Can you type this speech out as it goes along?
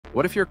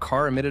What if your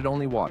car emitted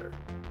only water?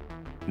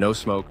 No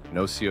smoke,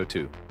 no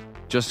CO2,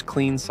 just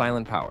clean,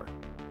 silent power.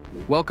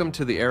 Welcome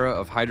to the era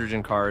of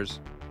hydrogen cars,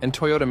 and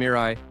Toyota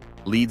Mirai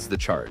leads the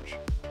charge.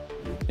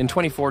 In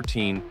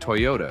 2014,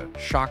 Toyota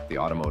shocked the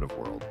automotive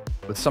world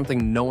with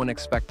something no one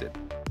expected.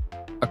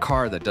 A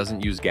car that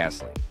doesn't use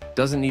gasoline,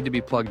 doesn't need to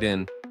be plugged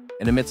in,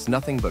 and emits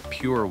nothing but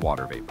pure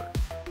water vapor.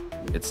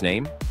 Its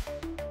name?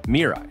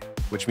 Mirai,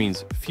 which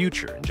means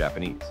future in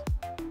Japanese.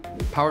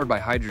 Powered by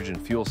hydrogen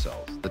fuel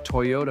cells, the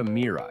Toyota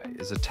Mirai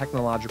is a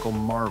technological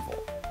marvel.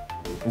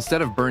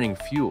 Instead of burning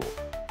fuel,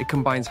 it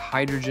combines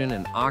hydrogen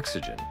and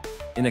oxygen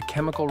in a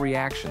chemical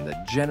reaction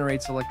that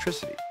generates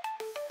electricity,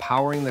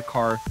 powering the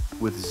car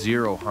with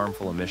zero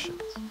harmful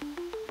emissions.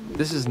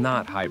 This is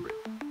not hybrid.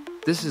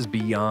 This is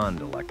beyond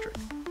electric.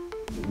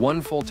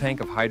 One full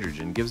tank of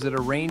hydrogen gives it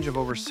a range of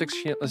over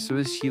 600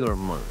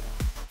 kilometers,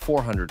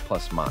 400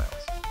 plus miles,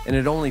 and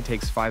it only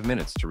takes 5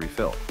 minutes to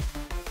refill.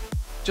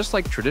 Just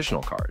like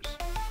traditional cars.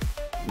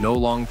 No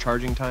long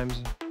charging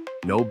times,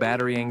 no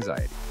battery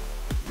anxiety.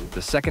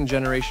 The second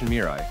generation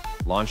Mirai,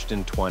 launched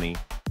in 2020,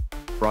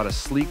 brought a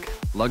sleek,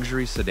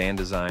 luxury sedan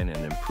design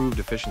and improved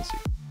efficiency.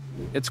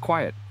 It's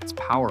quiet, it's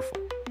powerful.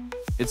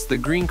 It's the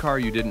green car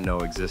you didn't know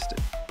existed.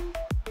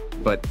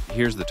 But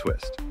here's the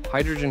twist.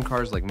 Hydrogen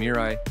cars like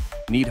Mirai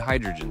need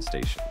hydrogen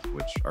stations,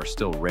 which are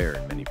still rare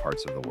in many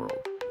parts of the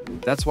world.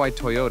 That's why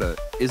Toyota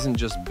isn't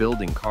just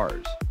building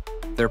cars.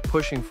 They're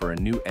pushing for a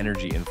new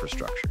energy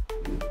infrastructure.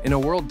 In a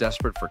world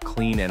desperate for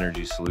clean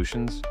energy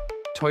solutions,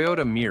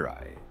 Toyota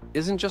Mirai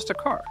isn't just a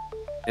car,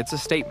 it's a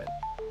statement.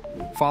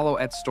 Follow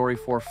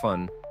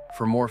 @Story4Fun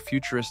for more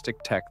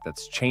futuristic tech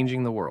that's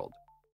changing the world.